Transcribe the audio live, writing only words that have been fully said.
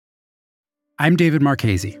I'm David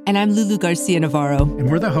Marchese. And I'm Lulu Garcia-Navarro.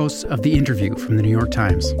 And we're the hosts of The Interview from the New York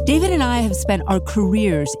Times. David and I have spent our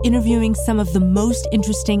careers interviewing some of the most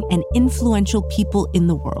interesting and influential people in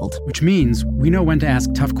the world. Which means we know when to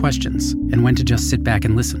ask tough questions and when to just sit back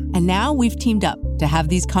and listen. And now we've teamed up to have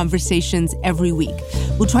these conversations every week.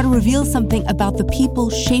 We'll try to reveal something about the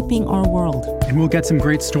people shaping our world. And we'll get some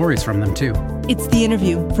great stories from them, too. It's The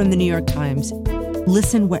Interview from the New York Times.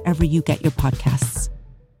 Listen wherever you get your podcasts.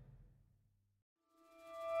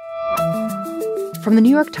 From the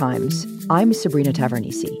New York Times, I'm Sabrina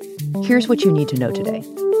Tavernise. Here's what you need to know today.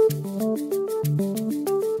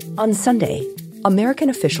 On Sunday, American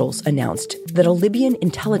officials announced that a Libyan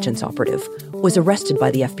intelligence operative was arrested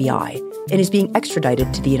by the FBI and is being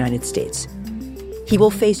extradited to the United States. He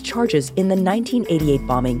will face charges in the 1988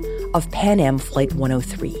 bombing of Pan Am Flight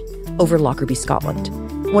 103 over Lockerbie, Scotland,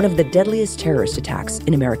 one of the deadliest terrorist attacks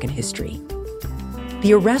in American history.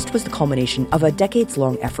 The arrest was the culmination of a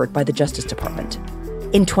decades-long effort by the Justice Department.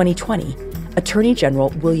 In 2020, Attorney General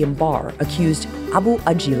William Barr accused Abu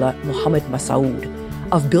Ajila Mohammed Massaoud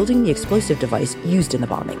of building the explosive device used in the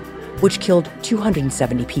bombing, which killed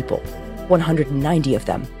 270 people, 190 of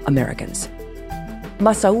them Americans.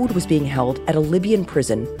 Massaoud was being held at a Libyan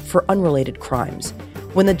prison for unrelated crimes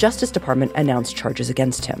when the Justice Department announced charges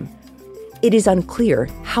against him. It is unclear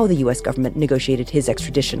how the U.S. government negotiated his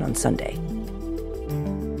extradition on Sunday.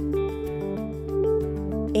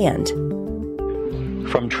 And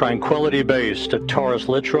from Tranquility Base to Taurus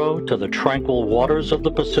Littrow to the tranquil waters of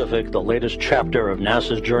the Pacific, the latest chapter of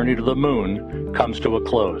NASA's journey to the moon comes to a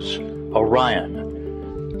close.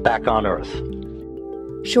 Orion, back on Earth.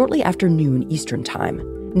 Shortly after noon Eastern Time,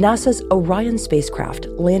 NASA's Orion spacecraft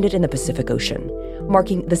landed in the Pacific Ocean,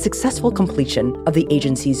 marking the successful completion of the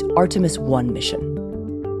agency's Artemis 1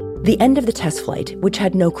 mission. The end of the test flight, which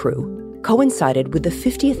had no crew, coincided with the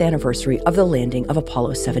 50th anniversary of the landing of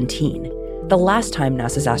Apollo 17, the last time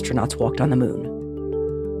NASA's astronauts walked on the moon.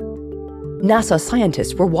 NASA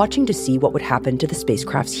scientists were watching to see what would happen to the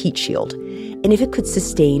spacecraft's heat shield and if it could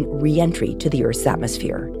sustain re-entry to the Earth's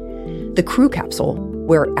atmosphere. The crew capsule,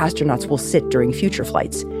 where astronauts will sit during future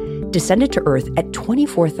flights, descended to Earth at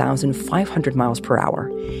 24,500 miles per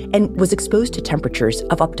hour and was exposed to temperatures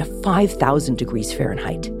of up to 5,000 degrees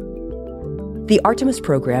Fahrenheit. The Artemis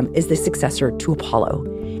program is the successor to Apollo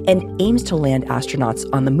and aims to land astronauts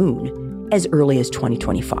on the moon as early as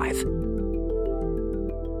 2025.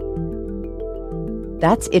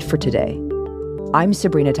 That's it for today. I'm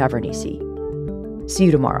Sabrina Tavernise. See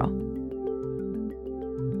you tomorrow.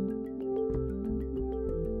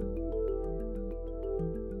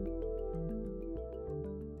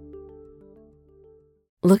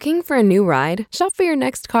 Looking for a new ride? Shop for your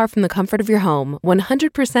next car from the comfort of your home,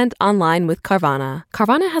 100% online with Carvana.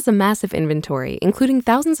 Carvana has a massive inventory, including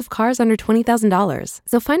thousands of cars under $20,000.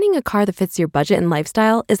 So finding a car that fits your budget and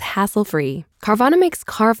lifestyle is hassle-free. Carvana makes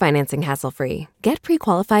car financing hassle-free. Get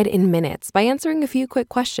pre-qualified in minutes by answering a few quick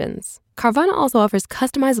questions. Carvana also offers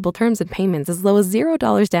customizable terms and payments as low as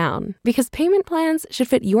 $0 down, because payment plans should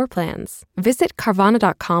fit your plans. Visit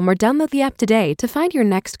Carvana.com or download the app today to find your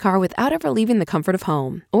next car without ever leaving the comfort of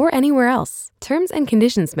home or anywhere else. Terms and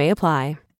conditions may apply.